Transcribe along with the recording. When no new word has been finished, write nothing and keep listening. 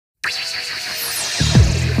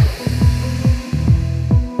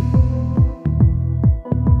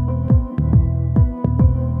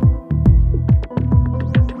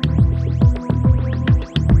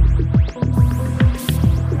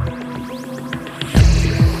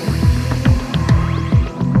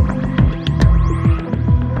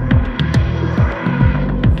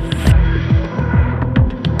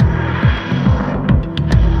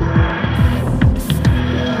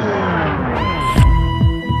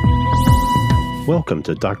Welcome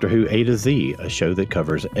to Doctor Who A to Z, a show that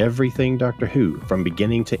covers everything Doctor Who, from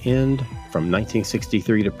beginning to end, from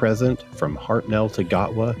 1963 to present, from Hartnell to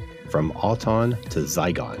Gatwa, from Auton to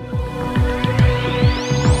Zygon.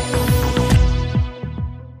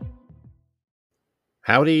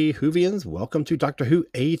 Howdy, Whovians. Welcome to Doctor Who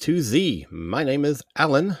A to Z. My name is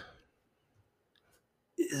Alan.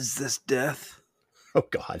 Is this death? Oh,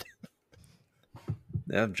 God.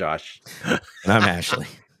 I'm Josh. And I'm Ashley.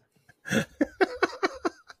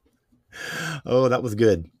 Oh, that was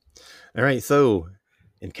good. All right, so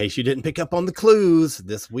in case you didn't pick up on the clues,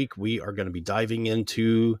 this week we are going to be diving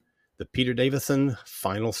into the Peter Davison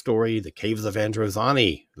final story, The Caves of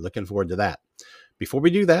Androzani. Looking forward to that. Before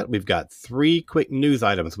we do that, we've got three quick news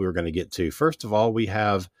items we were going to get to. First of all, we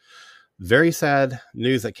have very sad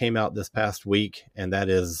news that came out this past week, and that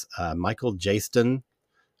is Michael Jaston,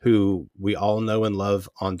 who we all know and love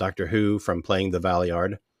on Doctor Who from playing the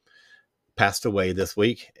Valeyard, passed away this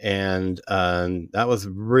week. And that was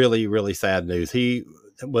really, really sad news. He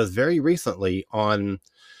was very recently on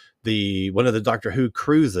one of the Doctor Who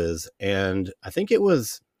cruises, and I think it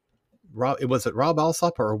was Rob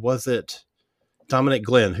Alsop, or was it Dominic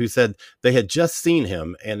Glenn, who said they had just seen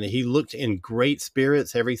him and he looked in great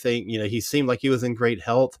spirits, everything, he seemed like he was in great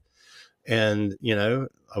health. And,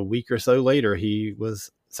 a week or so later, he was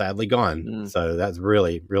sadly gone. So that's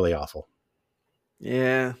really, really awful.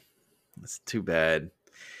 Yeah, that's too bad.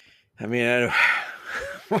 I mean,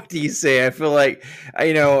 what do you say? I feel like,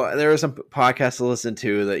 there are some podcasts to listen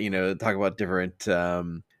to that, talk about different,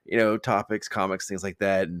 topics, comics, things like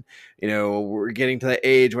that. And, we're getting to that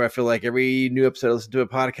age where I feel like every new episode I listen to a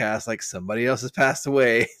podcast, like somebody else has passed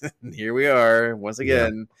away. And here we are once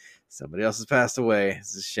again. Yeah. Somebody else has passed away.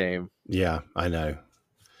 It's a shame. Yeah, I know.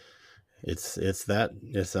 When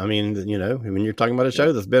you're talking about a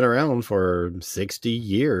show that's been around for 60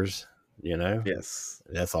 years, yes,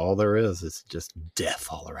 that's all there is. It's just death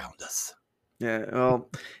all around us. Yeah, well,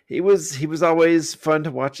 he was always fun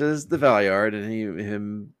to watch as the Valeyard, and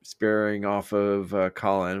him sparing off of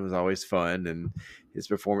Colin was always fun, and his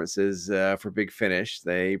performances for Big Finish,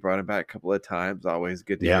 they brought him back a couple of times. Always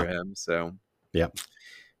good to hear him. So, yeah,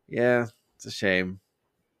 it's a shame.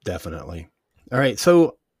 Definitely. All right,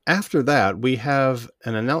 so after that, we have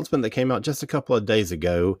an announcement that came out just a couple of days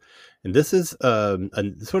ago, and this is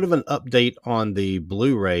sort of an update on the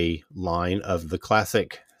Blu-ray line of the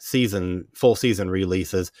classic full season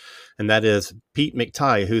releases, and that is Pete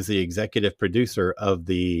McTighe, who's the executive producer of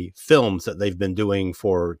the films that they've been doing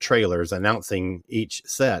for trailers, announcing each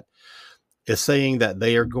set, is saying that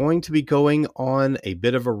they are going to be going on a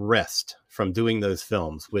bit of a rest from doing those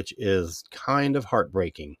films, which is kind of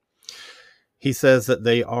heartbreaking. He says that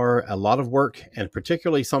they are a lot of work, and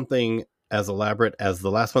particularly something as elaborate as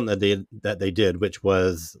the last one that they did, which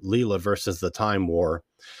was Leela versus the Time War.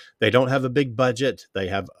 They don't have a big budget. They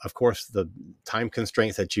have, of course, the time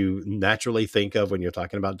constraints that you naturally think of when you're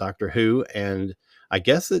talking about Doctor Who. And I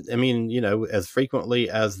guess as frequently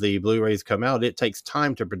as the Blu-rays come out, it takes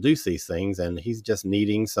time to produce these things, and he's just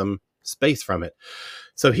needing some space from it.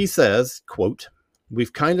 So he says, quote,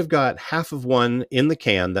 "We've kind of got half of one in the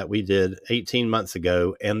can that we did 18 months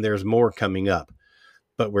ago, and there's more coming up.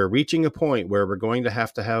 But we're reaching a point where we're going to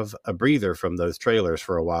have a breather from those trailers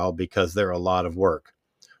for a while because they're a lot of work.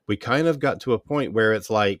 We kind of got to a point where it's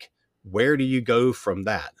like, where do you go from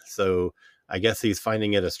that?" So I guess he's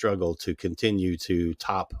finding it a struggle to continue to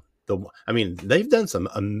top they've done some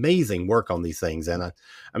amazing work on these things. And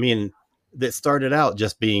that started out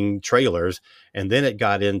just being trailers, and then it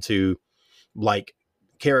got into like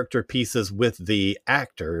character pieces with the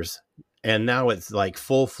actors. And now it's like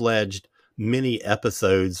full-fledged mini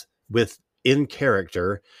episodes with in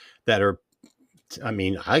character that are, I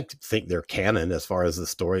think they're canon as far as the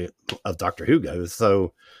story of Doctor Who goes.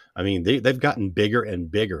 So, they've gotten bigger and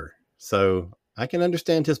bigger. So I can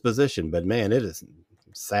understand his position, but man, it is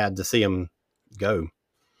sad to see him go.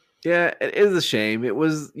 Yeah, it is a shame. It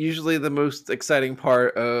was usually the most exciting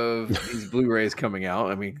part of these Blu-rays coming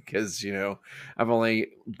out. Because, I've only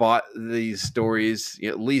bought these stories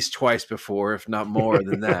at least twice before, if not more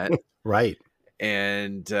than that. Right.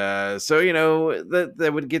 And so,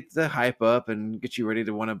 that would get the hype up and get you ready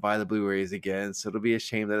to want to buy the Blu-rays again. So it'll be a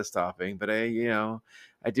shame that it's stopping. But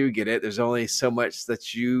I do get it. There's only so much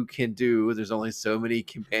that you can do. There's only so many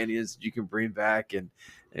companions that you can bring back and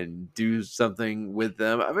do something with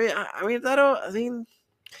them.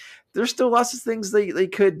 There's still lots of things they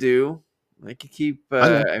could do. They could keep,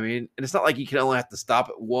 and it's not like you can only have to stop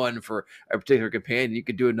at one for a particular companion. You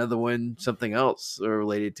could do another one, something else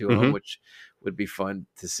related to them, which would be fun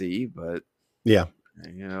to see. But yeah,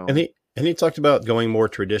 and And he talked about going more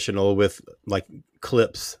traditional with like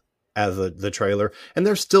clips as the trailer. And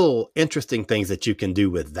there's still interesting things that you can do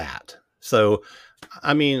with that. So,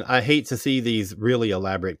 I mean, I hate to see these really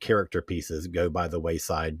elaborate character pieces go by the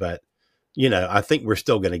wayside, but I think we're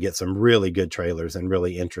still going to get some really good trailers and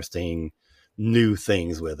really interesting new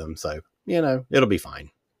things with them. So, it'll be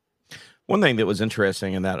fine. One thing that was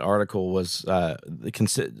interesting in that article was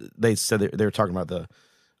they said they were talking about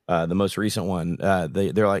the most recent one.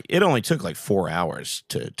 They're like, it only took like 4 hours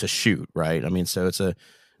to shoot, right? I mean, so it's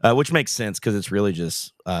which makes sense because it's really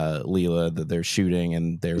just Leela that they're shooting,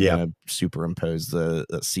 and they're going to superimpose the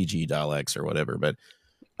CG Daleks or whatever.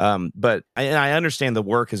 But I understand the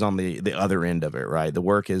work is on the other end of it, right? The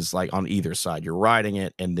work is like on either side. You're writing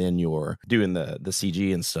it, and then you're doing the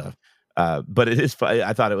CG and stuff. But it is.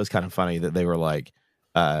 I thought it was kind of funny that they were like,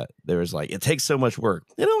 there was like, it takes so much work.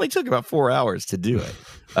 It only took about 4 hours to do it.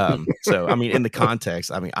 So I mean, in the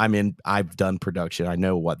context, I mean, I've done production. I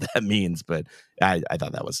know what that means, but I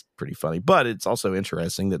thought that was pretty funny. But it's also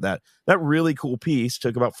interesting that really cool piece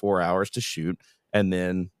took about 4 hours to shoot, and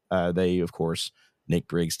then they, of course, Nick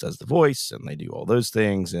Briggs does the voice, and they do all those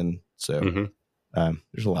things, and so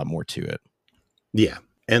there's a lot more to it. Yeah,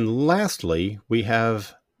 and lastly, we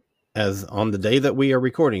have, as on the day that we are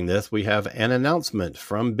recording this, we have an announcement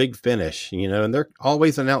from Big Finish, and they're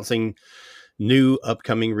always announcing new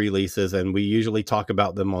upcoming releases, and we usually talk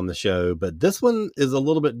about them on the show, but this one is a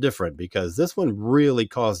little bit different because this one really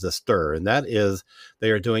caused a stir, and that is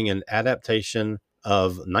they are doing an adaptation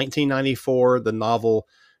of 1994, the novel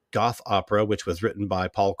Goth Opera, which was written by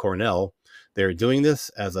Paul Cornell. They're doing this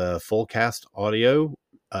as a full cast audio,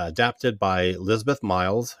 adapted by Elizabeth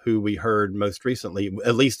Miles, who we heard most recently,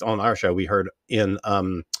 at least on our show, we heard in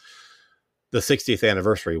the 60th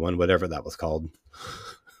anniversary one, whatever that was called.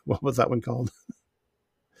 What was that one called?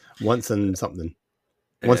 Once in something.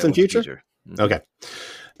 Once in Future? Mm-hmm. Okay.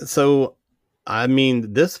 So, I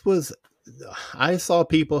mean, I saw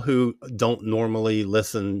people who don't normally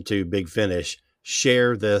listen to Big Finish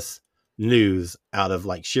share this news out of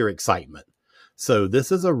like sheer excitement. So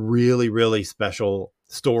this is a really, really special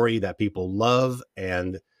story that people love,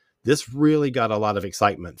 and this really got a lot of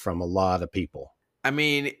excitement from a lot of people. I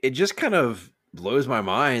mean, it just kind of blows my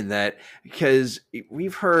mind that, because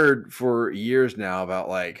we've heard for years now about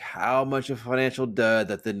like how much of a financial dud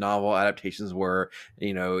that the novel adaptations were,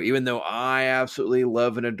 even though I absolutely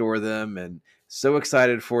love and adore them and so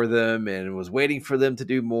excited for them and was waiting for them to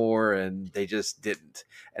do more, and they just didn't.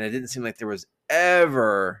 And it didn't seem like there was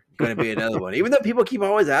ever going to be another one, even though people keep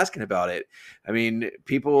always asking about it. I mean,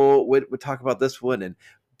 people would talk about this one, and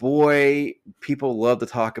boy, people love to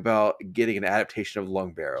talk about getting an adaptation of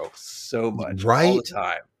Long Barrow so much, right? All the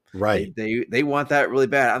time. Right. They want that really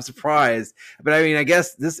bad. I'm surprised. But I mean, I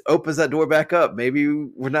guess this opens that door back up. Maybe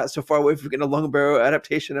we're not so far away from getting a Long Barrow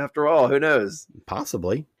adaptation after all. Who knows?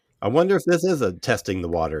 Possibly. I wonder if this is a testing the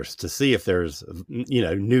waters to see if there's,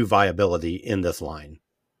 new viability in this line.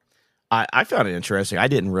 I found it interesting. I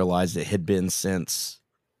didn't realize it had been since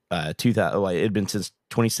 2000. Like, it had been since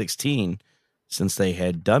 2016 since they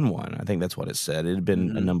had done one. I think that's what it said. It had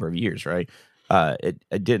been a number of years, right?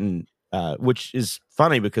 It didn't, which is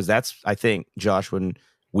funny because that's, I think, Josh, when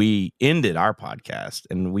we ended our podcast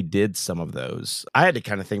and we did some of those, I had to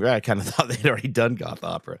kind of think, right, I kind of thought they'd already done Goth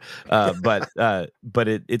Opera, but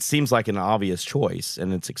it seems like an obvious choice,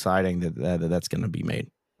 and it's exciting that that's going to be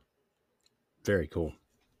made. Very cool.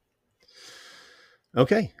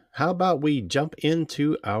 Okay, how about we jump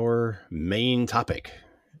into our main topic,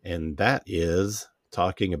 and that is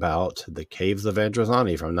talking about The Caves of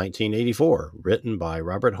Androzani from 1984, written by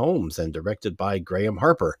Robert Holmes and directed by Graham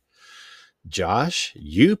Harper. Josh,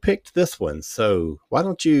 you picked this one, so why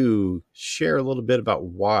don't you share a little bit about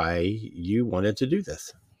why you wanted to do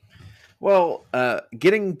this? Well,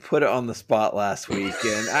 getting put on the spot last week,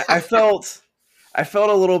 and I felt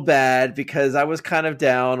a little bad because I was kind of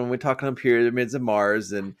down when we're talking on Pyramids of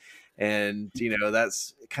Mars, and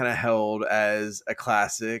that's kind of held as a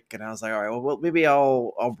classic, and I was like, all right, well maybe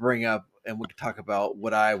I'll bring up and we can talk about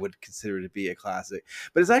what I would consider to be a classic.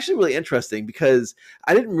 But it's actually really interesting because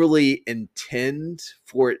I didn't really intend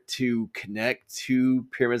for it to connect to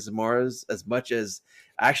Pyramids of Mars as much as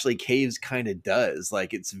actually Caves kind of does.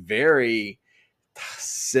 Like, it's very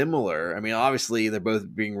similar. I mean, obviously they're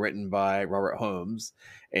both being written by Robert Holmes,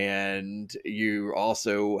 and you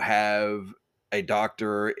also have a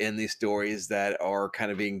doctor in these stories that are kind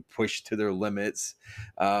of being pushed to their limits,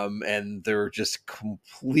 and they're just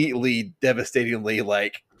completely devastatingly,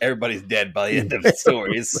 like, everybody's dead by the end of the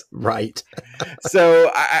stories. Right. So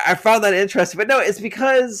I found that interesting, but no, it's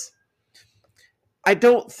because I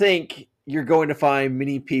don't think you're going to find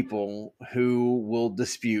many people who will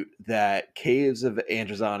dispute that Caves of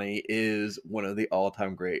Androzani is one of the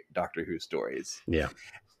all-time great Doctor Who stories. Yeah.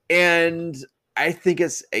 And I think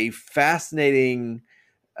it's a fascinating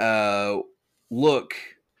look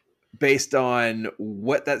based on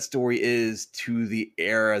what that story is to the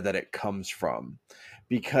era that it comes from,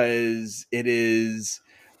 because it is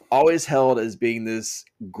always held as being this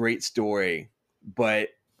great story, but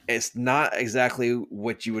it's not exactly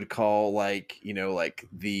what you would call like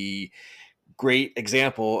the great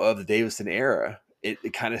example of the Davison era.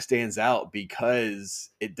 It kind of stands out because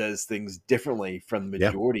it does things differently from the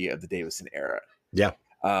majority of the Davison era. Yeah.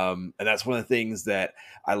 And that's one of the things that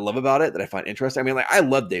I love about it, that I find interesting. I mean, like, I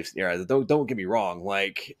love Davison era. Don't get me wrong.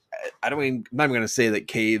 Like, I'm not even going to say that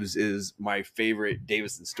Caves is my favorite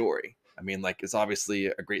Davison story. I mean, like, it's obviously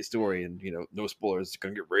a great story, and no spoilers. It's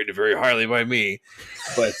going to get rated very highly by me,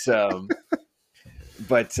 but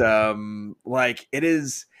like, it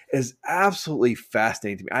is absolutely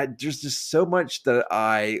fascinating to me. There's just so much that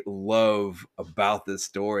I love about this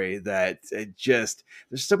story, that there's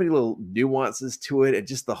so many little nuances to it, and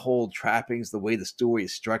just the whole trappings, the way the story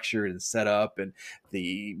is structured and set up, and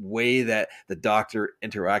the way that the Doctor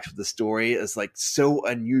interacts with the story is like so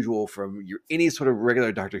unusual from any sort of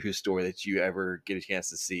regular Doctor Who story that you ever get a chance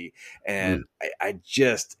to see. And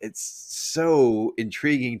it's so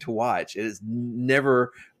intriguing to watch. It is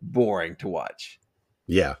never boring to watch.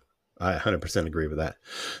 Yeah, I 100% agree with that.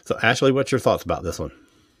 So, Ashley, what's your thoughts about this one?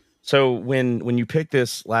 So when you picked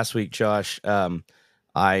this last week, Josh,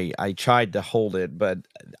 I tried to hold it, but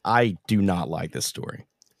I do not like this story.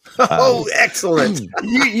 Oh, excellent!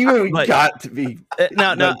 You got to be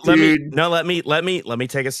let me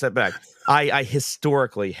take a step back. I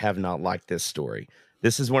historically have not liked this story.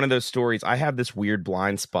 This is one of those stories. I have this weird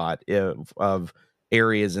blind spot of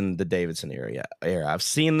areas in the Davidson era. I've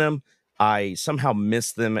seen them. I somehow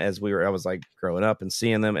missed them as I was like growing up and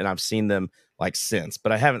seeing them, and I've seen them like since,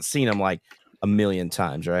 but I haven't seen them like a million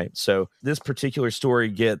times, right? So this particular story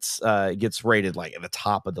gets rated like at the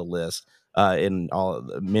top of the list in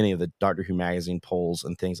many of the Doctor Who magazine polls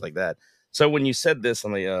and things like that. So when you said this,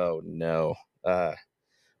 I'm like, oh no.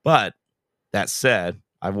 But that said,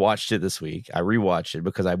 I've watched it this week. I rewatched it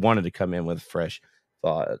because I wanted to come in with fresh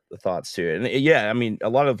thoughts to it. And yeah, I mean, a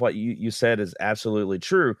lot of what you said is absolutely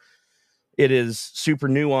true. It is super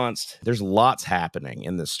nuanced. There's lots happening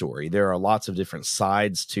in this story. There are lots of different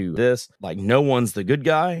sides to this. Like, no one's the good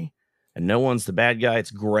guy and no one's the bad guy. It's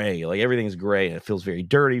gray. Like, everything's gray, and it feels very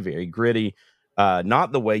dirty, very gritty.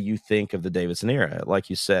 Not the way you think of the Davison era, like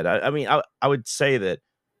you said. I mean, I would say that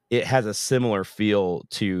it has a similar feel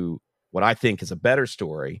to what I think is a better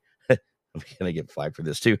story. I'm gonna get flagged for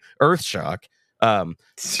this too. Earthshock.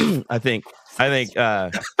 I think.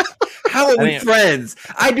 How are we friends?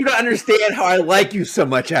 I do not understand how I like you so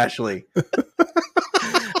much, Ashley.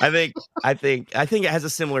 I think it has a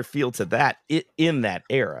similar feel to that in that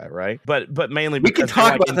era, right? But mainly we can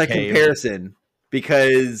talk about that comparison,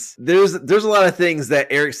 because there's a lot of things that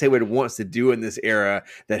Eric Saywood wants to do in this era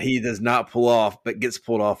that he does not pull off, but gets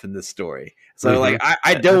pulled off in this story. So like,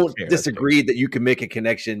 I don't disagree that you can make a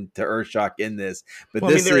connection to Earthshock in this, but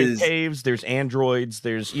this is caves, there's androids,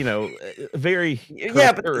 there's very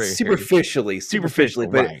but superficially,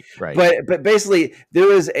 right. But basically,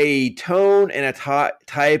 there is a tone and a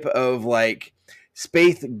type of like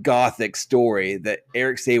space gothic story that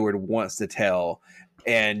Eric Saywood wants to tell.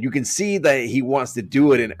 And you can see that he wants to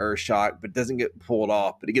do it in Earthshock, but doesn't get pulled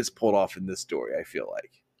off. But it gets pulled off in this story, I feel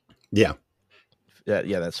like. Yeah,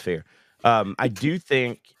 that's fair. I do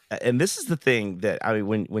think, and this is the thing that I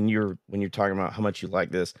mean, when you're talking about how much you like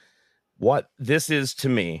this, what this is to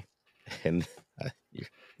me, and you're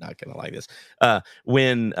not gonna like this.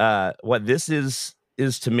 What this is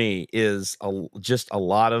to me is just a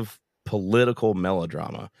lot of political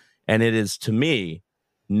melodrama, and it is to me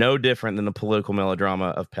no different than the political melodrama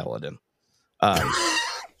of Peladon.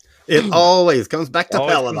 It always comes back to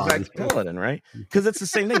Peladon, right? Because it's the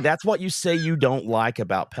same thing. That's what you say you don't like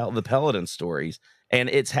about the Peladon stories, and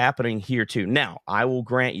it's happening here too. Now, I will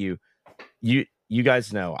grant you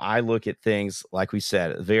guys know I look at things, like we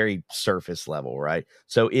said, very surface level, right?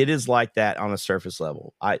 So it is like that on a surface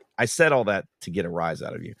level. I said all that to get a rise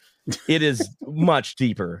out of you. It is much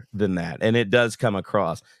deeper than that, and it does come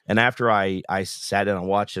across. And after I sat down and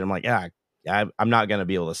watched it, I'm like, I'm not going to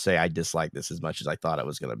be able to say I dislike this as much as I thought I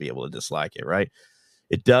was going to be able to dislike it, right?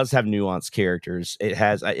 It does have nuanced characters. It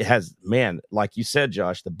has, man, like you said,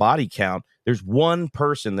 Josh, the body count. There's one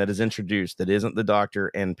person that is introduced that isn't the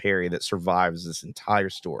Doctor and Perry that survives this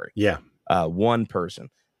entire story. Yeah. One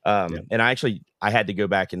person. And I had to go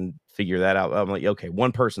back and figure that out. I'm like, okay,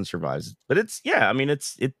 one person survives, but it's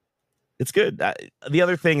good. The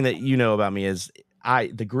other thing that you know about me is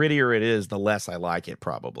the grittier it is, the less I like it.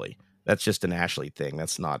 Probably that's just an Ashley thing.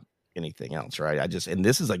 That's not anything else, right? And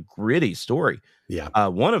this is a gritty story. Yeah.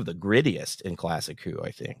 One of the grittiest in classic Who,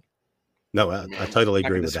 I think. No, I totally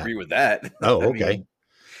agree with that. With that. Oh, okay.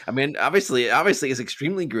 I mean, obviously it's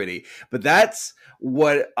extremely gritty, but that's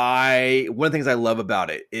one of the things I love about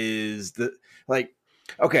it is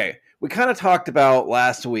okay, we kind of talked about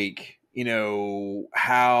last week,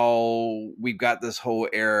 how we've got this whole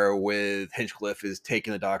era with Hinchcliffe is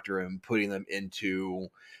taking the Doctor and putting them into,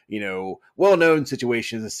 well-known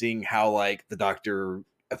situations and seeing how like the Doctor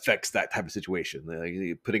affects that type of situation,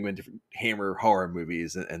 like putting him in different Hammer horror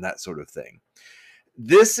movies and that sort of thing.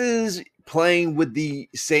 This is playing with the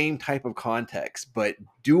same type of context, but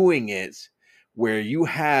doing it where you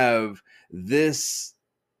have this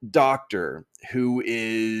Doctor who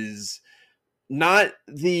is not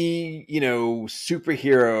the,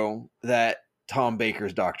 superhero that Tom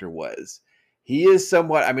Baker's Doctor was. He is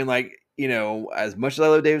somewhat, I mean, like, as much as I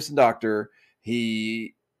love Davison Doctor,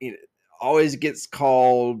 he always gets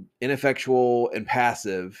called ineffectual and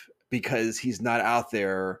passive because he's not out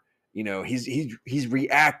there. He's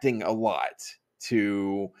reacting a lot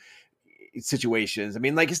to situations. I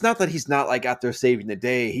mean, like, it's not that he's not like out there saving the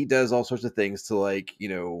day. He does all sorts of things to like,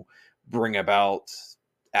 bring about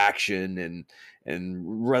action and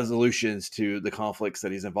resolutions to the conflicts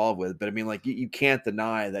that he's involved with. But I mean, like, you can't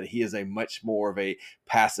deny that he is a much more of a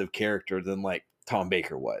passive character than like Tom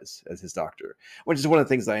Baker was as his Doctor, which is one of the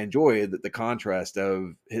things I enjoy, that the contrast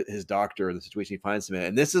of his Doctor and the situation he finds him in.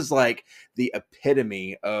 And this is like the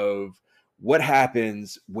epitome of what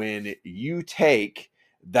happens when you take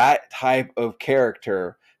that type of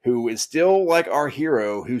character who is still like our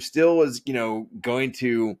hero, who still is, going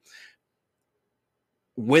to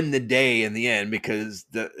win the day in the end, because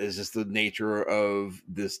that is just the nature of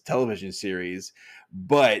this television series.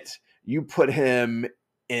 But you put him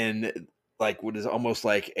in like what is almost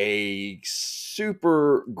like a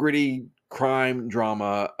super gritty crime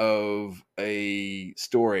drama of a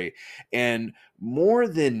story. And more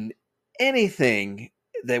than anything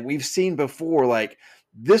that we've seen before, like,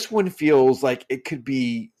 this one feels like it could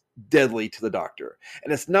be deadly to the Doctor.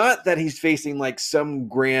 And it's not that he's facing like some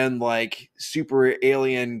grand, like super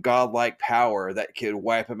alien godlike power that could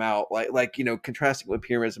wipe him out, like contrasting with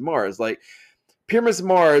Pyramids of Mars. Like Pyramids of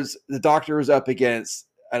Mars, the Doctor is up against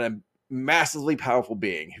a massively powerful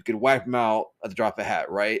being who could wipe him out at the drop of a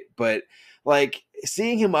hat, right? But like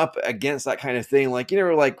seeing him up against that kind of thing, like,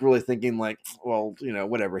 like really thinking like, well,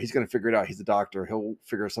 whatever, he's going to figure it out. He's the Doctor. He'll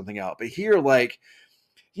figure something out. But here, like,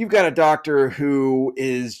 you've got a Doctor who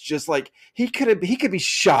is just like, he could be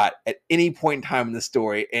shot at any point in time in the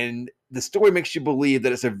story. And the story makes you believe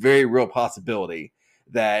that it's a very real possibility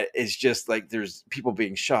that it's just like there's people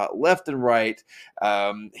being shot left and right.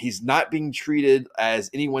 He's not being treated as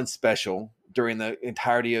anyone special during the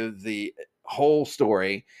entirety of the whole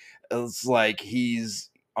story. It's like he's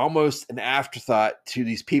almost an afterthought to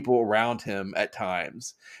these people around him at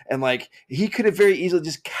times. And like, he could have very easily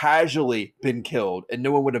just casually been killed and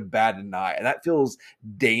no one would have batted an eye. And that feels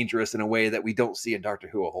dangerous in a way that we don't see in Doctor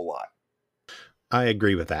Who a whole lot. I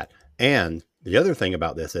agree with that. And the other thing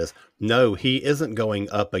about this is, no, he isn't going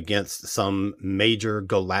up against some major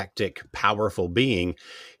galactic powerful being.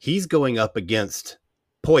 He's going up against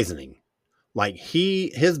poisoning. Like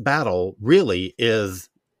his battle really is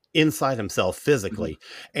inside himself physically.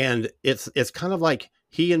 Mm-hmm. And it's kind of like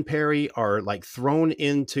he and Perry are like thrown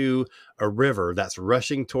into a river that's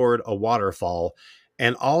rushing toward a waterfall.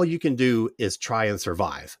 And all you can do is try and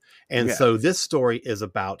survive. And so this story is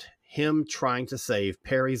about him trying to save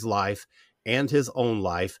Perry's life and his own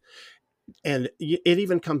life. And it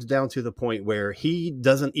even comes down to the point where he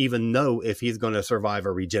doesn't even know if he's going to survive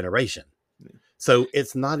a regeneration. So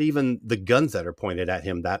it's not even the guns that are pointed at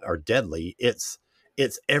him that are deadly. It's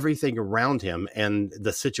everything around him, and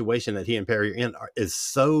the situation that he and Perry are in is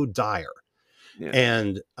so dire. Yeah.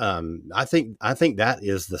 And I think that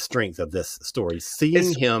is the strength of this story,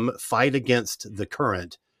 seeing him fight against the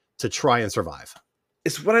current to try and survive.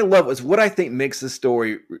 It's what I love. It's what I think makes this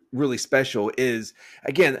story really special is,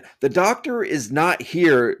 again, the Doctor is not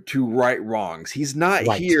here to right wrongs. He's not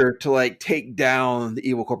here to like take down the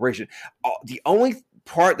evil corporation. The only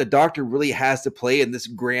part the Doctor really has to play in this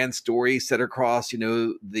grand story set across, you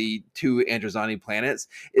know, the two Androzani planets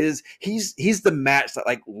is he's the match that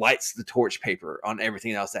like lights the torch paper on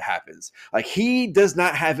everything else that happens. Like he does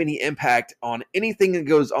not have any impact on anything that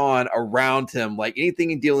goes on around him, like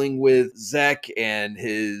anything in dealing with Zek and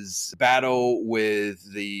his battle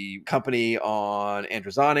with the company on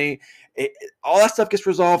Androzani. All that stuff gets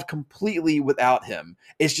resolved completely without him.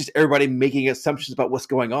 It's just everybody making assumptions about what's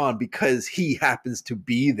going on because he happens to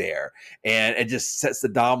be there, and it just sets the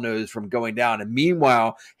dominoes from going down. And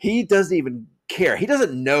meanwhile, he doesn't even care. He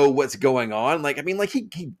doesn't know what's going on. Like, I mean, like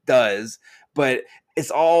he does, but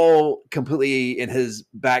it's all completely in his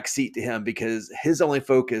backseat to him because his only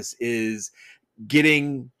focus is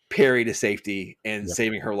getting Perry to safety and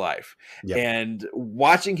saving her life. And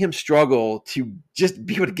watching him struggle to just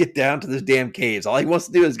be able to get down to those damn caves. All he wants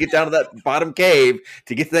to do is get down to that bottom cave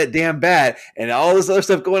to get to that damn bat. And all this other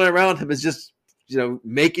stuff going on around him is just, you know,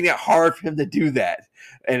 making it hard for him to do that.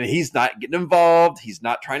 And he's not getting involved. He's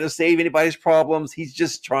not trying to save anybody's problems. He's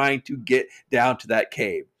just trying to get down to that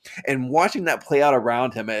cave. And watching that play out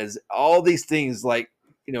around him as all these things like,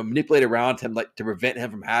 you know, manipulate around him like to prevent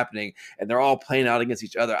him from happening, and they're all playing out against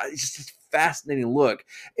each other. It's just a fascinating look,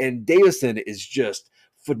 and Davison is just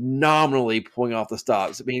phenomenally pulling off the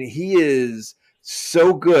stops. I mean, he is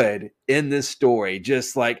so good in this story,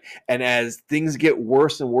 just like, and as things get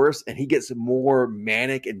worse and worse and he gets more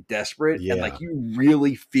manic and desperate, and like you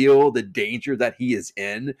really feel the danger that he is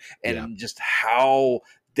in, and just how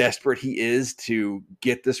desperate he is to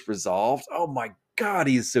get this resolved. Oh my God,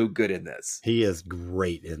 he is so good in this. He is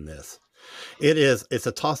great in this. It's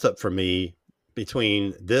a toss-up for me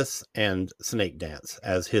between this and Snake Dance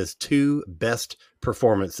as his two best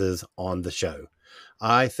performances on the show.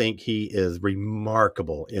 I think he is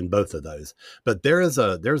remarkable in both of those. But there's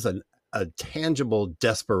a tangible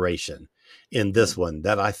desperation in this one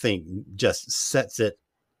that I think just sets it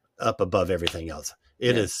up above everything else.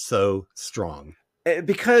 It is so strong.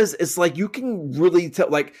 Because it's like you can really tell,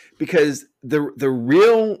 like, because the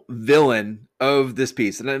real villain of this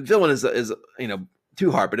piece, and a villain is you know,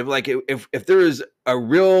 too hard, but if there is a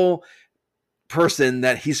real person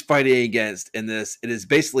that he's fighting against in this, it is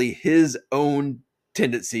basically his own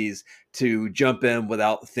tendencies to jump in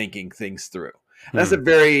without thinking things through. That's a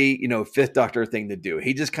very, you know, Fifth Doctor thing to do.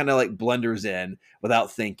 He just kind of like blunders in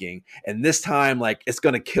without thinking. And this time, like, it's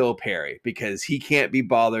going to kill Perry because he can't be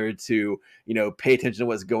bothered to, you know, pay attention to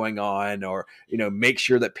what's going on or, you know, make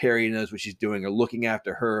sure that Perry knows what she's doing or looking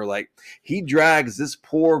after her. Like, he drags this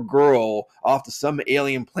poor girl off to some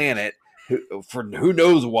alien planet for who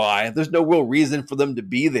knows why. There's no real reason for them to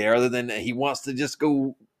be there other than he wants to just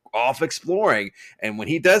go off exploring. And when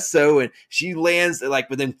he does so, and she lands like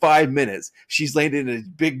within 5 minutes, she's landed in a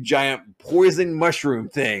big giant poison mushroom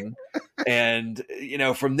thing. And, you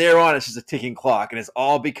know, from there on, it's just a ticking clock. And it's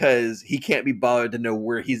all because he can't be bothered to know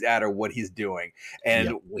where he's at or what he's doing.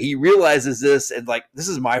 And he realizes this and like, this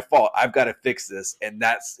is my fault. I've got to fix this. And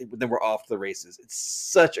then we're off to the races. It's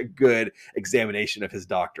such a good examination of his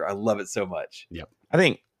Doctor. I love it so much. I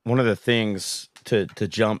think one of the things to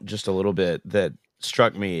jump just a little bit that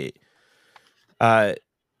struck me, and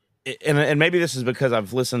maybe this is because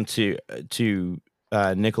I've listened to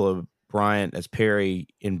Nicola Bryant as Perry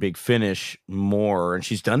in Big Finish more, and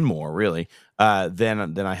she's done more really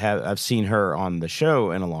than I've seen her on the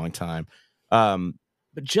show in a long time.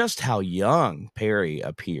 But just how young Perry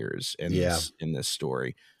appears in this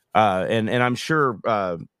story, and I'm sure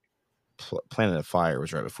Planet of Fire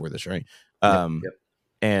was right before this, right?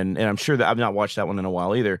 And I'm sure that I've not watched that one in a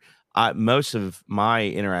while either. Most of my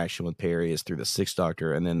interaction with Perry is through the Sixth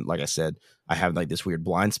Doctor, and then, like I said, I have like this weird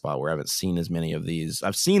blind spot where I haven't seen as many of these.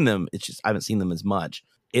 I've seen them; it's just I haven't seen them as much.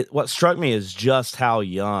 What struck me is just how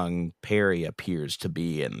young Perry appears to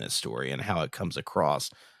be in this story, and how it comes across.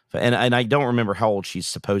 And I don't remember how old she's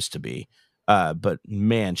supposed to be, but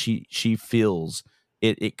man, she feels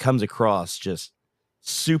it. It comes across just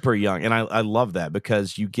super young, and I love that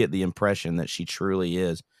because you get the impression that she truly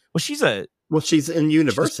is. Well, she's in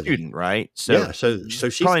university, she's a student, right? So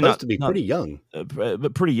she's supposed to be pretty young,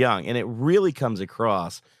 but pretty young, and it really comes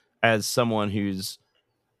across as someone who's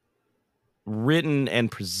written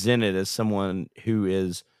and presented as someone who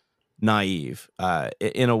is naive,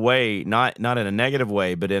 in a way, not in a negative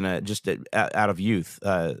way, but in a just out of youth,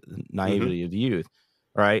 naivety of youth,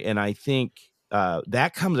 right? And I think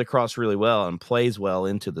that comes across really well and plays well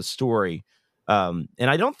into the story. And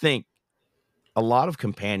I don't think a lot of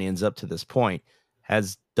companions up to this point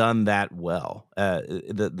has done that well,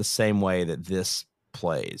 the same way that this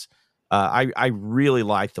plays. I really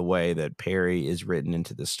like the way that Perry is written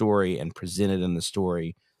into the story and presented in the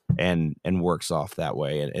story. and works off that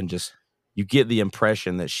way, and just you get the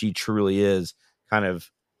impression that she truly is kind of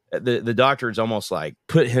the doctor is almost like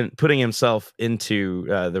putting himself into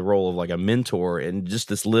the role of like a mentor in just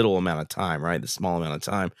this little amount of time, right? This small amount of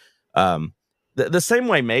time. The same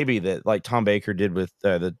way maybe that like Tom Baker did with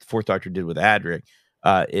the Fourth Doctor did with Adric,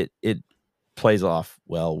 it plays off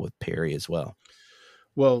well with Perry as well.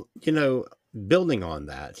 Well, building on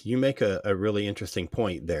that, you make a really interesting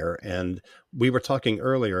point there. And we were talking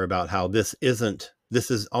earlier about how this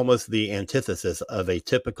is almost the antithesis of a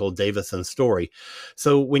typical Davison story.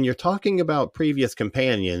 So when you're talking about previous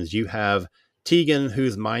companions, you have Tegan,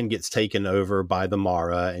 whose mind gets taken over by the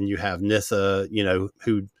Mara, and you have Nyssa,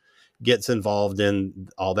 who gets involved in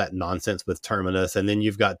all that nonsense with Terminus. And then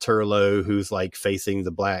you've got Turlo, who's like facing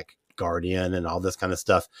the Black Guardian and all this kind of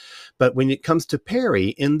stuff. But when it comes to Perry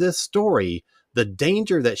in this story, the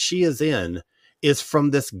danger that she is in is from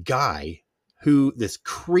this guy this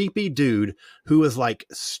creepy dude who is like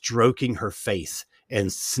stroking her face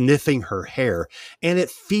and sniffing her hair. And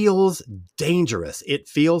it feels dangerous. It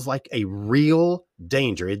feels like a real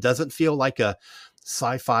danger. It doesn't feel like a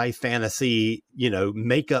sci-fi fantasy,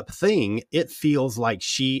 makeup thing. It feels like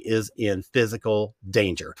she is in physical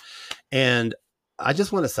danger. And I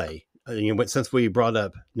just want to say, since we brought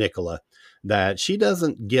up Nicola, that she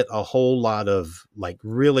doesn't get a whole lot of like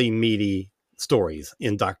really meaty stories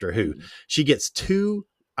in Doctor Who. She gets two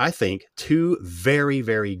very,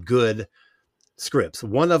 very good scripts.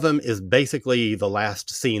 One of them is basically the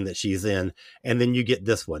last scene that she's in, and then you get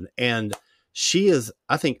this one. And she is,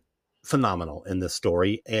 I think, phenomenal in this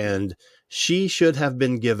story, and she should have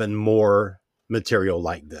been given more material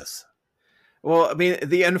like this. Well, I mean,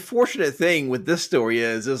 the unfortunate thing with this story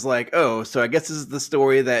is like, oh, so I guess this is the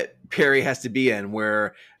story that Perry has to be in,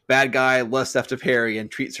 where bad guy lusts after Perry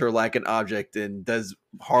and treats her like an object and does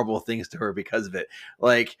horrible things to her because of it.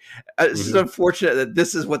 Like, it's just unfortunate that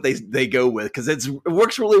this is what they go with, because it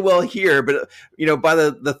works really well here. But, by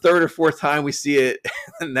the third or fourth time we see it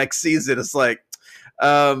next season, it's like,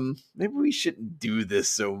 maybe we shouldn't do this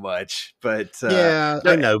so much. But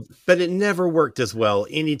I know, but it never worked as well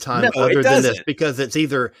anytime other than this, because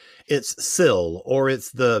it's Syl or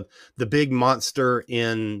it's the big monster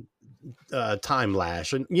in Time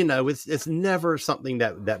Lash, and it's never something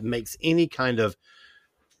that makes any kind of,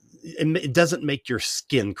 it doesn't make your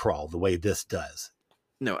skin crawl the way this does.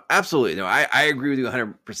 No, absolutely. No, I agree with you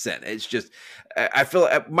 100%. It's just, I feel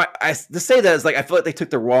to say that is like, I feel like they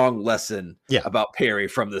took the wrong lesson about Perry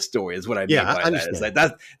from the story is what I mean by that. It's like,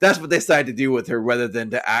 that's what they decided to do with her rather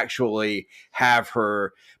than to actually have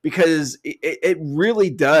her, because it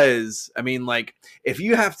really does. I mean, like, if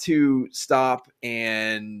you have to stop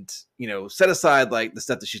and, set aside like the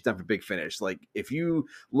stuff that she's done for Big Finish, like if you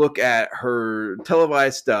look at her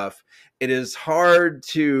televised stuff, it is hard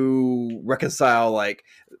to reconcile like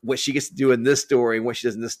what she gets to do in this story and what she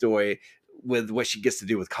does in this story with what she gets to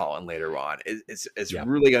do with Colin later on. It's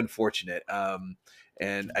really unfortunate.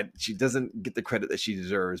 And she doesn't get the credit that she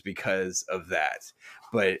deserves because of that.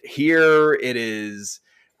 But here it is.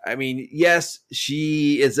 I mean, yes,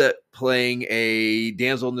 she is playing a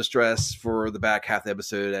damsel in distress for the back half of the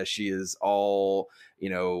episode as she is all,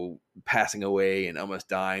 passing away and almost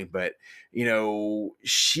dying. But,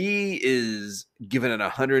 she is given it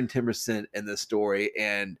 110% in this story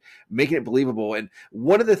and making it believable. And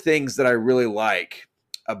one of the things that I really like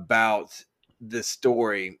about this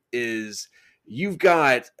story is you've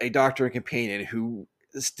got a doctor and companion who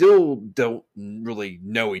still don't really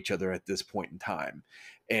know each other at this point in time.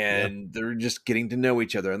 And they're just getting to know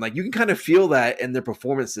each other. And like, you can kind of feel that in their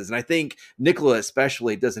performances. And I think Nicola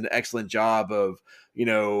especially does an excellent job of,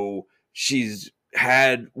 she's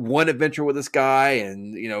had one adventure with this guy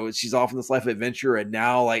and, she's off on this life of adventure. And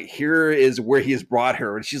now like, here is where he has brought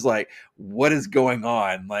her. And she's like, what is going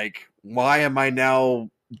on? Like, why am I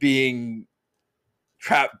now being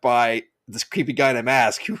trapped by this creepy guy in a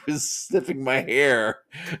mask who was sniffing my hair?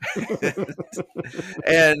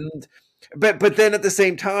 But then at the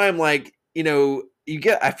same time, like,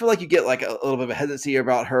 I feel like you get like a little bit of a hesitancy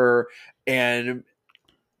about her. And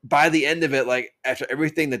by the end of it, like after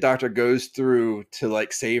everything the doctor goes through to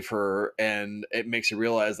like save her, and it makes you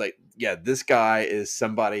realize like, yeah, this guy is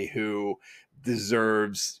somebody who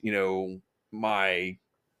deserves, my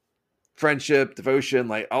friendship, devotion,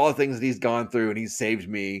 like all the things that he's gone through, and he's saved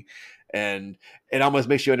me. And it almost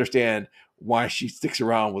makes you understand why she sticks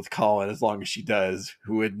around with Colin as long as she does,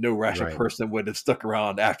 who no rational person would have stuck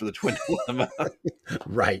around after the twin dilemma.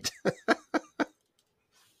 Right.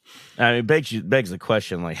 I mean, begs the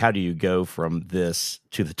question, like, how do you go from this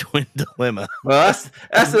to the twin dilemma? Well,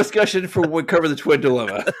 that's the discussion for when we cover the twin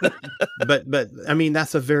dilemma. But I mean,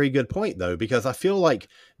 that's a very good point though, because I feel like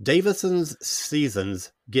Davison's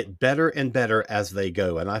seasons get better and better as they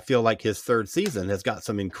go, and I feel like his third season has got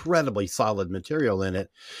some incredibly solid material in it.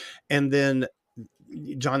 And then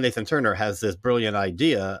John Nathan Turner has this brilliant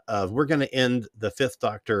idea of, we're going to end the Fifth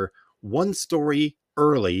Doctor one story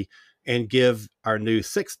early and give our new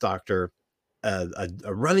Sixth Doctor a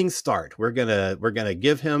running start. We're gonna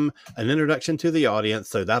give him an introduction to the audience,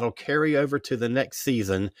 so that'll carry over to the next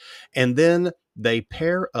season, and then they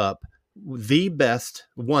pair up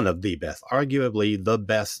one of the best, arguably the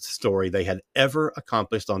best story they had ever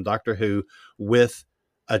accomplished on Doctor Who, with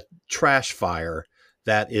a trash fire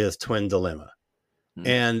that is Twin Dilemma.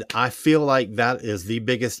 And I feel like that is the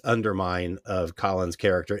biggest undermine of Colin's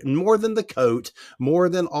character, and more than the coat, more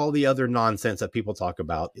than all the other nonsense that people talk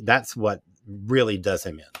about. That's what really does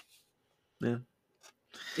him in. Yeah.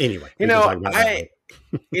 Anyway,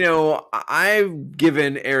 I've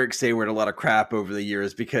given Eric Sayward a lot of crap over the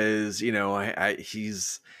years because,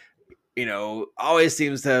 he's, always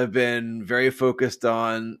seems to have been very focused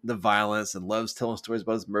on the violence and loves telling stories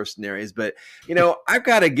about his mercenaries. But, I've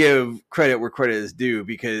got to give credit where credit is due,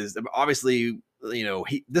 because obviously,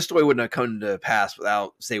 this story wouldn't have come to pass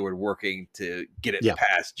without Sayward working to get it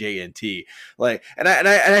past JNT. And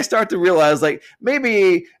I start to realize, like,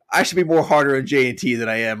 maybe I should be more harder on JNT than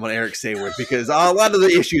I am on Eric Sayward, because a lot of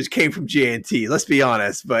the issues came from JNT. Let's be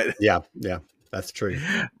honest. But yeah. That's true.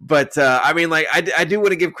 But I do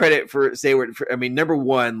want to give credit for Sayward. Number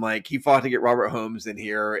one, like, he fought to get Robert Holmes in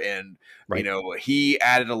here, and he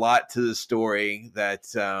added a lot to the story that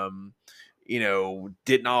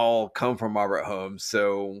didn't all come from Robert Holmes.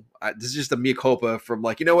 So this is just a mea culpa from,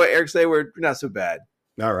 like, Eric Sayward, you're not so bad.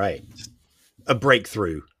 All right, a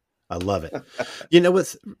breakthrough. I love it.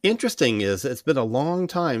 What's interesting is it's been a long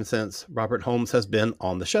time since Robert Holmes has been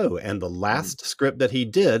on the show. And the last script that he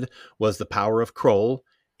did was The Power of Kroll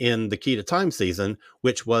in the Key to Time season,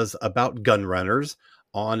 which was about gun runners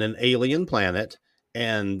on an alien planet,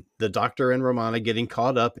 and the Doctor and Romana getting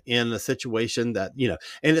caught up in a situation that,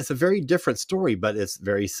 and it's a very different story, but it's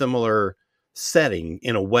very similar setting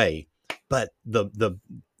in a way. But the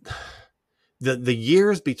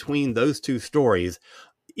years between those two stories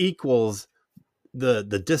equals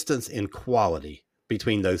the distance in quality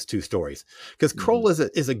between those two stories, because Kroll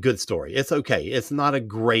is a good story. It's okay. It's not a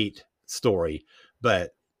great story,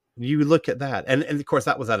 but you look at that, and of course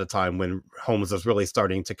that was at a time when Holmes was really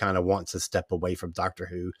starting to kind of want to step away from Doctor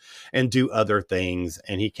Who and do other things,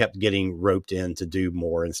 and he kept getting roped in to do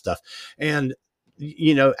more and stuff. And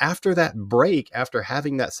after that break, after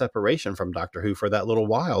having that separation from Doctor Who for that little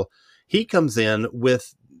while, he comes in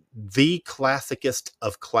with the classicest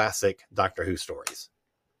of classic Doctor Who stories.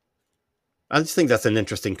 I just think that's an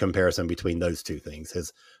interesting comparison between those two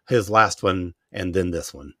things, his last one and then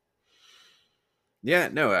this one. Yeah,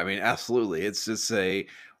 no, absolutely. It's just a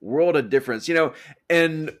world of difference,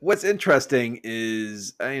 and what's interesting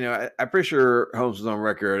is, I'm pretty sure Holmes was on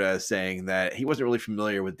record as saying that he wasn't really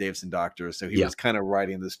familiar with Davison Doctor, so he was kind of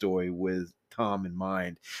writing the story with Tom in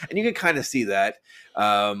mind, and you can kind of see that.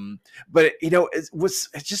 But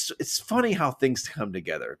it's funny how things come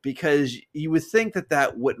together, because you would think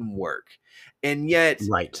that wouldn't work, and yet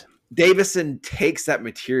Davison takes that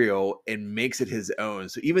material and makes it his own.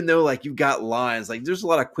 So even though, like, you've got lines, like, there's a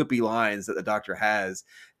lot of quippy lines that the Doctor has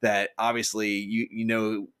that obviously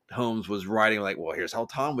Holmes was writing, like, well, here's how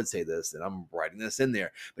Tom would say this, and I'm writing this in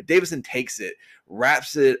there. But Davison takes it,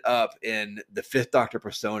 wraps it up in the Fifth Doctor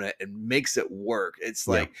persona, and makes it work. It's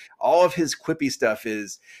like all of his quippy stuff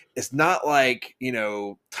it's not like,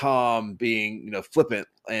 Tom being, flippant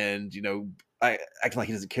and, acting like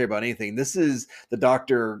he doesn't care about anything. This is the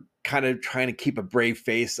Doctor kind of trying to keep a brave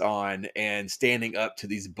face on and standing up to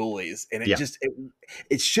these bullies. And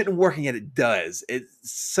it shouldn't work, and yet it does. It's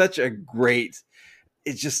such a great...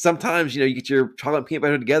 It's just sometimes, you get your chocolate and peanut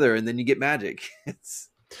butter together, and then you get magic.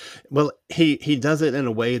 Well, he does it in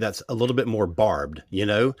a way that's a little bit more barbed,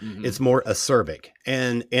 It's more acerbic,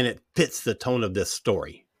 and it fits the tone of this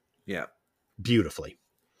story. Yeah. Beautifully.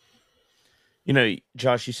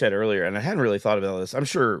 Josh, you said earlier, and I hadn't really thought about this. I'm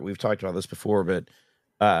sure we've talked about this before, but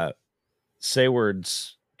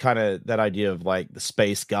Sayward's kind of that idea of, like, the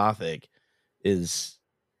space gothic is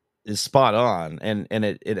spot on, and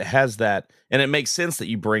it has that, and it makes sense that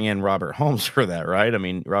you bring in Robert Holmes for that, right? I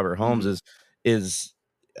mean, Robert Holmes is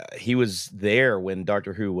he was there when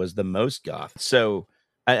Doctor Who was the most goth. So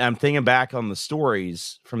I'm thinking back on the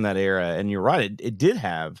stories from that era, and you're right, it did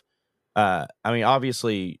have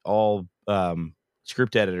obviously all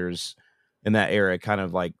script editors in that era kind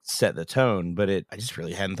of like set the tone, but I just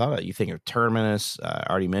really hadn't thought of it. You think of Terminus, I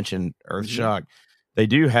already mentioned Earthshock. They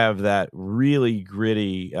do have that really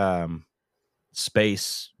gritty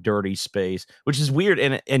space, dirty space, which is weird.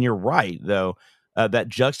 And you're right though, that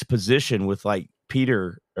juxtaposition with like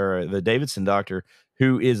Peter or the Davidson doctor,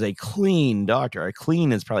 who is a clean doctor. A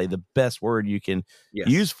clean is probably the best word you can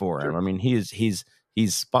use for him. I mean, he's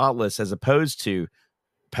spotless as opposed to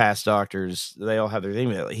past doctors. They all have their thing.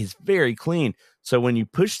 He's very clean. So when you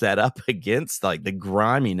push that up against like the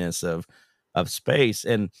griminess of space,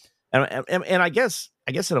 and I guess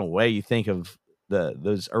in a way you think of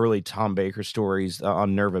those early Tom Baker stories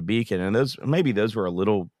on Nerva Beacon, and those were a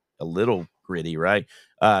little gritty, right?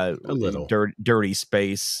 A little dirty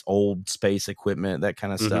space, old space equipment, that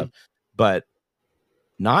kind of stuff, but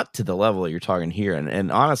not to the level that you're talking here. And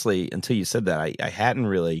honestly, until you said that, I hadn't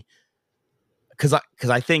really, because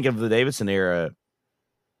I think of the Davidson era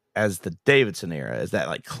as that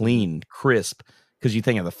like clean, crisp. Because you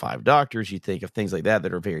think of the Five Doctors, you think of things like that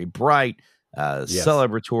are very bright,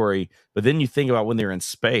 celebratory. But then you think about when they're in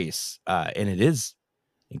space, and it is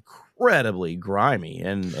incredibly grimy.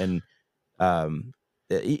 And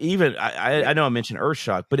even I know I mentioned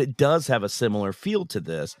Earthshock, but it does have a similar feel to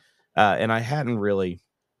this. And I hadn't really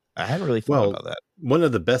thought about that. One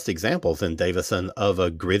of the best examples in Davison of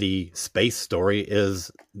a gritty space story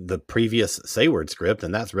is the previous Sayward script,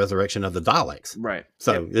 and that's Resurrection of the Daleks. Right.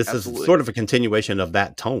 So this is sort of a continuation of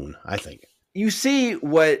that tone, I think. You see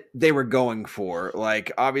what they were going for.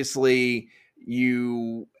 Like, obviously,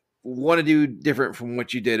 you want to do different from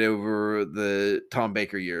what you did over the Tom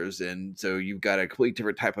Baker years, and so you've got a completely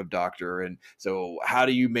different type of doctor. And so how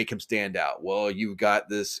do you make him stand out? Well, you've got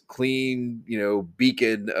this clean,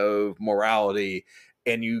 beacon of morality,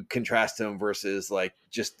 and you contrast him versus like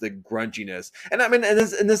just the grunginess. And I mean, and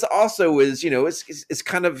this also is, it's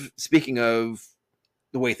kind of speaking of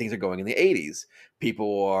the way things are going in the 80s.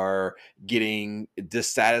 People are getting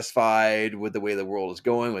dissatisfied with the way the world is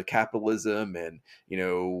going with capitalism. And,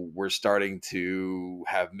 we're starting to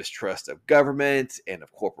have mistrust of government and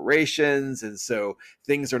of corporations. And so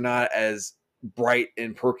things are not as bright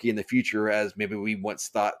and perky in the future as maybe we once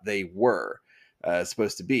thought they were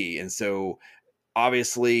supposed to be. And so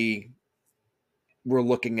obviously we're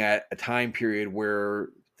looking at a time period where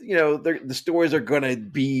the stories are going to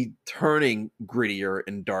be turning grittier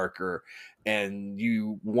and darker, and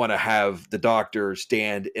you want to have the doctor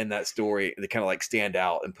stand in that story and they kind of like stand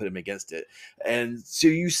out and put him against it. And so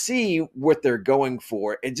you see what they're going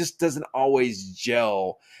for. It just doesn't always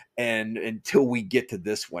gel and until we get to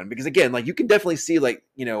this one, because again, like you can definitely see like,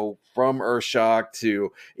 from Earthshock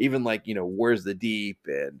to even like, Where's the Deep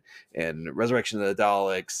and Resurrection of the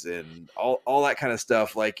Daleks and all that kind of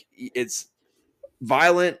stuff. Like it's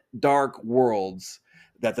violent, dark worlds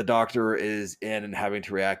that the doctor is in and having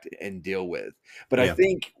to react and deal with. But I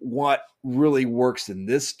think what really works in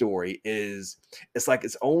this story is it's like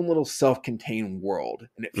its own little self-contained world,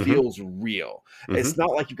 and it feels real. It's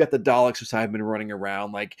not like you've got the Daleks or Cybermen running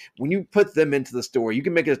around. Like when you put them into the story, you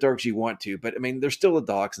can make it as dark as you want to, but I mean, they're still the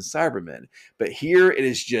Daleks and Cybermen. But here it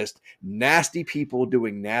is just nasty people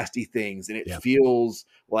doing nasty things, and it feels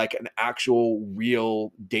like an actual,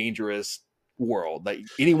 real, dangerous world that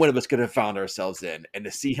any one of us could have found ourselves in. And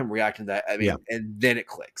to see him react to that, I mean, and then it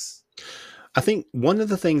clicks. I think one of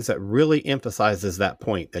the things that really emphasizes that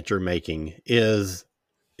point that you're making is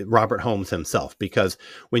Robert Holmes himself, because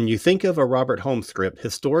when you think of a Robert Holmes script,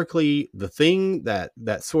 historically, the thing that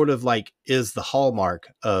sort of like is the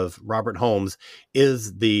hallmark of Robert Holmes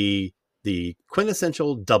is the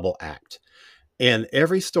quintessential double act. In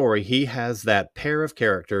every story, he has that pair of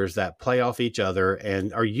characters that play off each other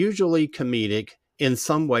and are usually comedic in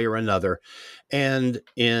some way or another. And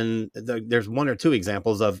there's one or two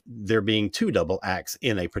examples of there being two double acts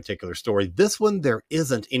in a particular story. This one, there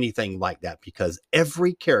isn't anything like that, because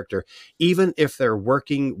every character, even if they're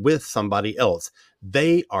working with somebody else,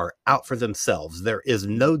 they are out for themselves. There is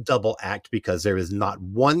no double act because there is not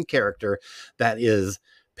one character that is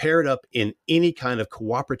paired up in any kind of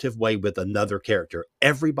cooperative way with another character.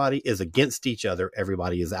 Everybody is against each other.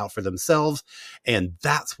 Everybody is out for themselves. And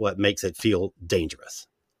that's what makes it feel dangerous.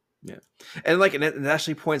 Yeah. And like, and it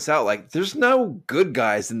actually points out, like, there's no good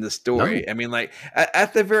guys in the story. No. I mean, like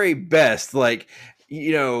at the very best, like,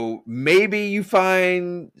 maybe you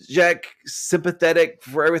find Jack sympathetic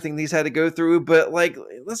for everything he's had to go through, but like,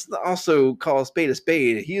 let's also call a spade a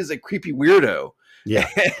spade. He is a creepy weirdo. Yeah.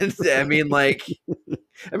 And I mean, like,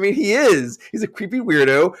 he's a creepy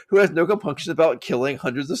weirdo who has no compunction about killing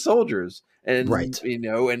hundreds of soldiers. and Right.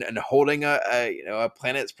 and holding a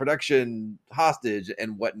planet's production hostage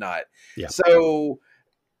and whatnot. Yeah. So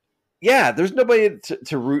yeah, there's nobody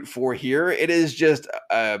to root for here. It is just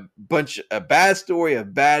a bad story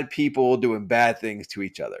of bad people doing bad things to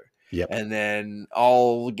each other, Yep. and then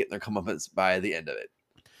all getting their comeuppance by the end of it.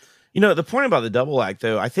 The point about the double act,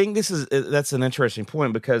 though, I think that's an interesting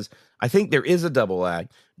point, because I think there is a double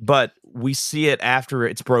act, but we see it after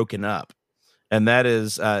it's broken up, and that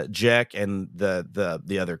is Jack and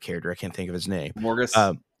the other character. I can't think of his name.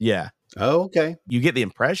 Morgus. Yeah. Oh, okay. You get the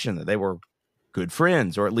impression that they were good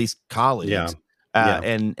friends, or at least colleagues. Yeah.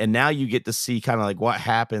 And now you get to see kind of like what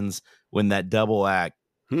happens when that double act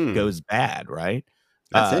goes bad, right?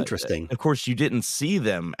 That's interesting. Of course, you didn't see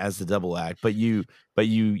them as the double act, but you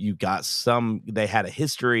got some. They had a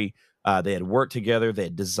history. They had worked together. They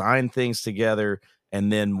had designed things together, and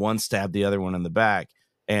then one stabbed the other one in the back.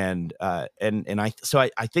 And I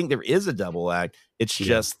think there is a double act. It's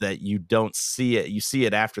just that you don't see it. You see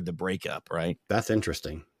it after the breakup, right? That's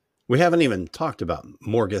interesting. We haven't even talked about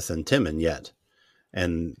Morgus and Timon yet.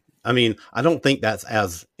 And I mean, I don't think that's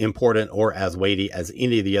as important or as weighty as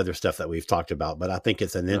any of the other stuff that we've talked about, but I think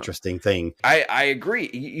it's an interesting thing. I agree.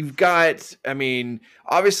 You've got, I mean,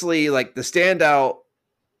 obviously, like the standout,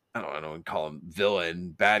 I don't want to call him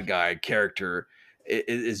villain, bad guy character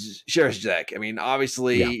is Sheriff Jack. I mean,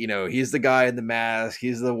 obviously, he's the guy in the mask.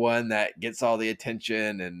 He's the one that gets all the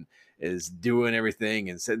attention and is doing everything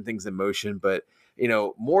and setting things in motion. But,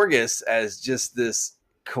 Morgus as just this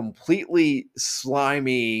completely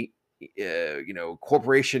slimy,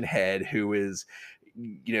 corporation head who is,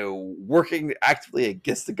 working actively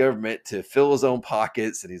against the government to fill his own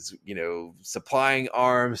pockets, and he's, supplying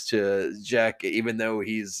arms to Jack, even though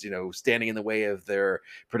he's, standing in the way of their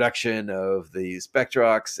production of the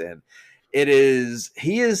Spectrox. And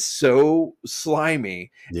he is so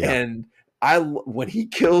slimy. And when he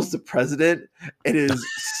kills the president, it is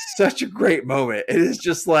such a great moment. It is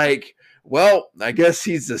just like, well, I guess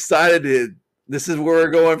he's decided this is where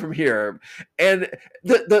we're going from here. And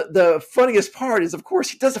the funniest part is, of course,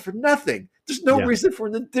 he does it for nothing. There's no reason for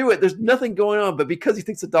him to do it. There's nothing going on. But because he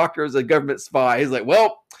thinks the doctor is a government spy, he's like,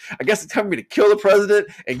 well, I guess it's time for me to kill the president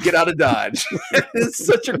and get out of Dodge. It's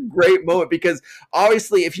such a great moment, because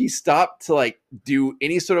obviously if he stopped to like do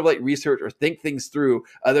any sort of like research or think things through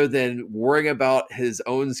other than worrying about his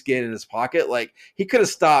own skin in his pocket, like he could have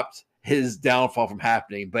stopped his downfall from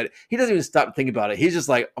happening, but he doesn't even stop thinking about it. He's just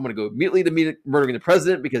like, I'm going to go immediately to murdering the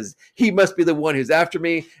president because he must be the one who's after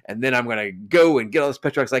me. And then I'm going to go and get all the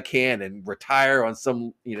Spectrox I can and retire on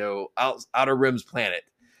some, outer rims planet.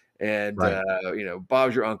 And,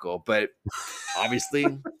 Bob's your uncle. But obviously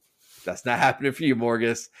that's not happening for you,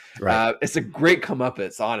 Morgus. Right. It's a great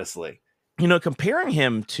comeuppance, honestly. Comparing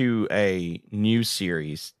him to a new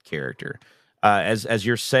series character, as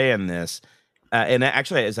you're saying this, and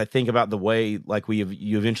actually, as I think about the way, like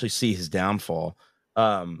you eventually see his downfall,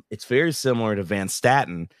 it's very similar to Van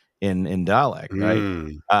Staten in Dalek,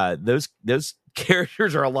 right? Those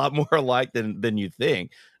characters are a lot more alike than you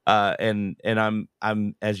think. And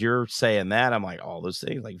I'm as you're saying that, I'm like, all those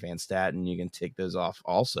things like Van Staten, you can tick those off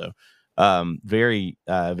also. Very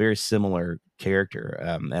similar character,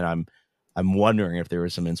 and I'm wondering if there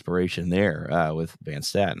was some inspiration there with Van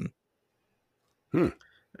Staten.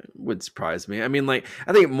 Would surprise me. I mean, like,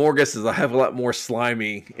 I think Morgus is a hell of a lot more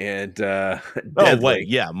slimy and way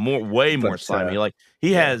more slimy. Like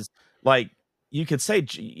he has, like, you could say,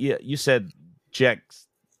 you said Jack's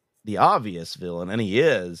the obvious villain, and he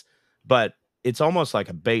is, but it's almost like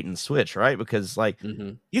a bait and switch, right? Because like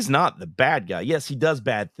he's not the bad guy. Yes, he does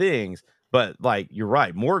bad things, but like you're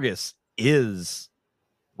right, Morgus is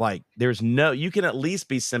like, you can at least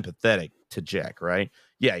be sympathetic to Jack, right?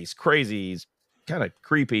 Yeah, he's crazy. He's kind of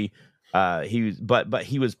creepy. But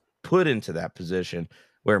he was put into that position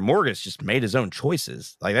where Morgus just made his own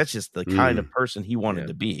choices. Like that's just the kind of person he wanted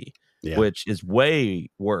to be, which is way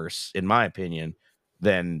worse, in my opinion,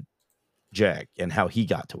 than Jack and how he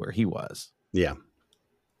got to where he was. Yeah.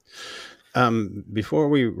 Before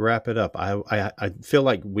we wrap it up, I feel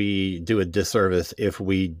like we do a disservice if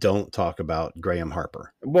we don't talk about Graham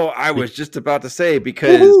Harper. Well, I was just about to say,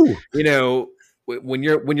 because when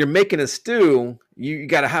you're making a stew, you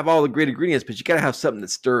got to have all the great ingredients, but you got to have something to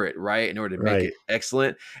stir it, right, in order to make Right. it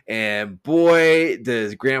excellent. And boy,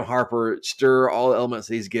 does Graham Harper stir all the elements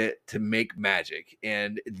that he's get to make magic.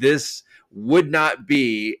 And this would not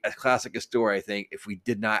be as classic a story, I think, if we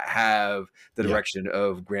did not have the direction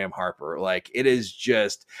of Graham Harper. Like, it is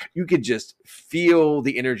just, you could just feel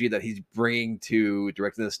the energy that he's bringing to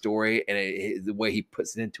directing the story, and the way he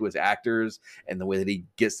puts it into his actors and the way that he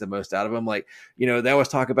gets the most out of them. Like, you know, they always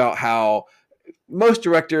talk about how most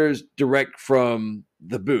directors direct from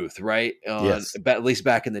the booth, right? Yes. At least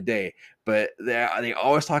back in the day. But they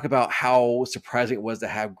always talk about how surprising it was to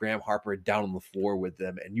have Graham Harper down on the floor with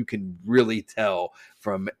them. And you can really tell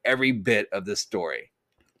from every bit of this story.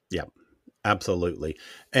 Yeah, absolutely.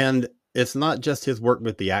 And it's not just his work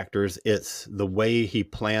with the actors, it's the way he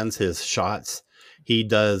plans his shots. He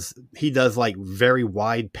does like very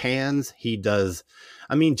wide pans. He does,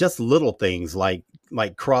 I mean, just little things like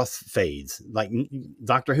cross fades. Like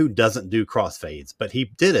Doctor Who doesn't do cross fades, but he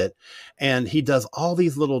did it. And he does all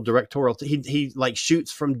these little directorial, he like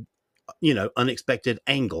shoots from, you know, unexpected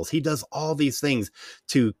angles. He does all these things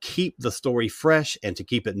to keep the story fresh and to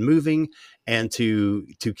keep it moving and to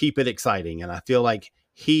keep it exciting. And I feel like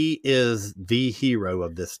he is the hero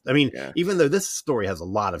of this. I mean, even though this story has a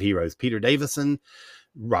lot of heroes, Peter Davison,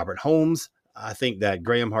 Robert Holmes, I think that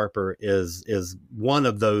Graham Harper is one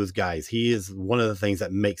of those guys. He is one of the things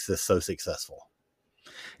that makes this so successful.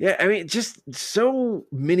 Yeah, I mean, just so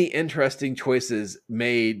many interesting choices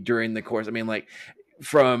made during the course. I mean, like,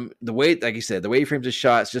 from the way, like you said, the way he frames his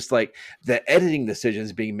shots, just like the editing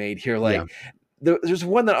decisions being made here. Like, there's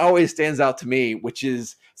one that always stands out to me, which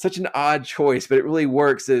is such an odd choice, but it really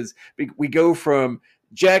works. Is we go from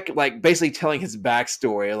Jack, like, basically telling his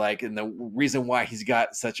backstory, like, and the reason why he's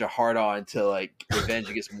got such a hard on to like revenge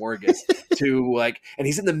against Morgus, to like, and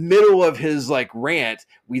he's in the middle of his like rant.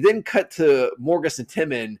 We then cut to Morgus and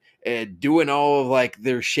Timon and doing all of like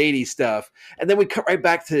their shady stuff, and then we cut right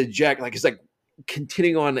back to Jack, like he's like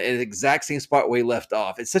continuing on an exact same spot where he left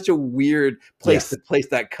off. It's such a weird place to place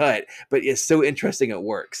that cut, but it's so interesting it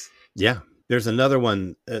works. Yeah. There's another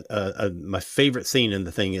one. My favorite scene in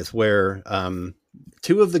the thing is where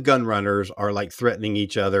two of the gun runners are like threatening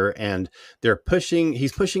each other, and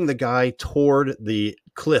he's pushing the guy toward the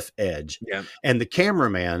cliff edge. Yeah. And the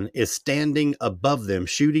cameraman is standing above them,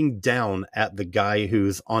 shooting down at the guy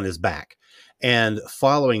who's on his back and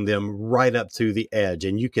following them right up to the edge.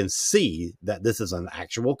 And you can see that this is an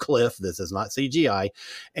actual cliff. This is not CGI.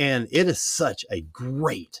 And it is such a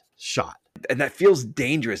great shot. And that feels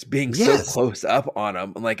dangerous being so close up on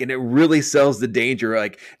them. Like, and it really sells the danger.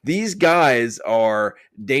 Like, these guys are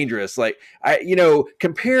dangerous. Like,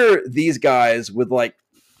 compare these guys with like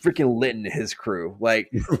freaking Linton and his crew. Like,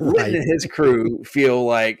 Linton and his crew feel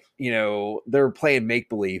like, they're playing make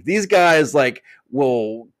believe. These guys like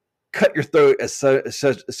will cut your throat as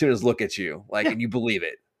soon as look at you, like, and you believe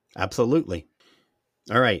it. Absolutely.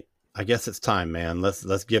 All right. I guess it's time, man.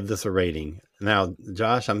 Let's give this a rating. Now,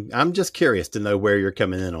 Josh, I'm just curious to know where you're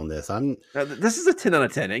coming in on this. This is a 10 out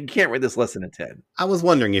of 10. You can't rate this less than a 10. I was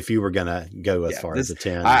wondering if you were gonna go as far as a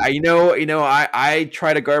 10. I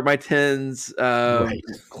try to guard my 10s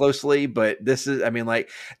closely, but this is, I mean, like,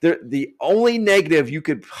 the only negative you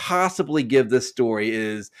could possibly give this story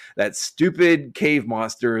is that stupid cave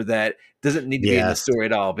monster that doesn't need to be in the story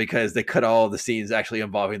at all, because they cut all the scenes actually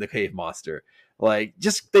involving the cave monster. Like,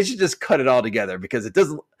 they should just cut it all together, because it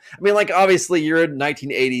doesn't. I mean, like, obviously you're in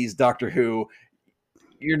 1980s Doctor Who.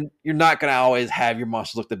 You're not going to always have your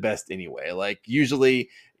monsters look the best anyway. Like, usually,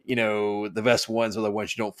 the best ones are the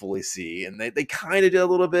ones you don't fully see, and they kind of did a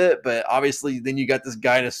little bit, but obviously then you got this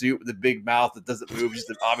guy in a suit with a big mouth that doesn't move,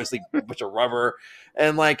 just obviously a bunch of rubber,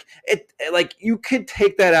 and like you could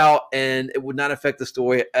take that out and it would not affect the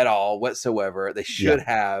story at all whatsoever. They should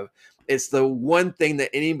have. It's the one thing that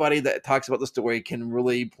anybody that talks about the story can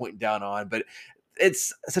really point down on, but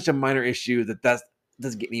it's such a minor issue that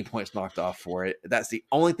doesn't get any points knocked off for it. That's the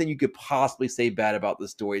only thing you could possibly say bad about the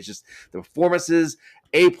story. It's just the performances,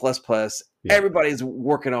 A++. Everybody's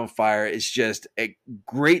working on fire. It's just a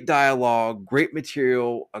great dialogue, great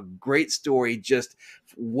material, a great story. Just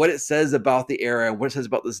what it says about the era, what it says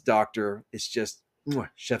about this doctor. It's just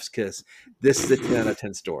chef's kiss. This is a 10 out of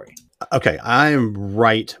 10 story. Okay, I'm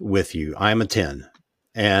right with you. I'm a 10.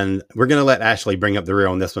 And we're going to let Ashley bring up the rear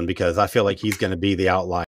on this one, because I feel like he's going to be the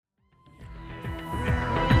outlier.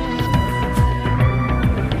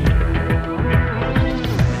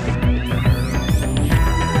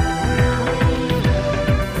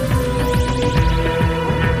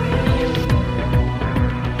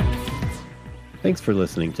 Thanks for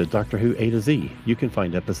listening to Doctor Who A to Z. You can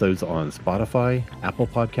find episodes on Spotify, Apple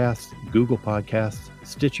Podcasts, Google Podcasts,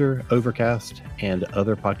 Stitcher, Overcast, and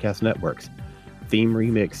other podcast networks. Theme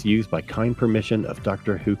remix used by kind permission of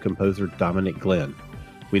Doctor Who composer Dominic Glenn.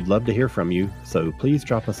 We'd love to hear from you, so please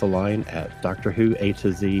drop us a line at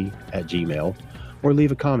drwhoatozz@gmail.com or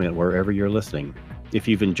leave a comment wherever you're listening. If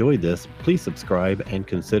you've enjoyed this, please subscribe and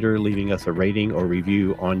consider leaving us a rating or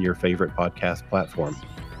review on your favorite podcast platform.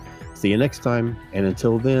 See you next time, and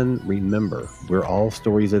until then, remember, we're all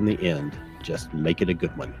stories in the end. Just make it a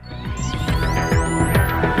good one.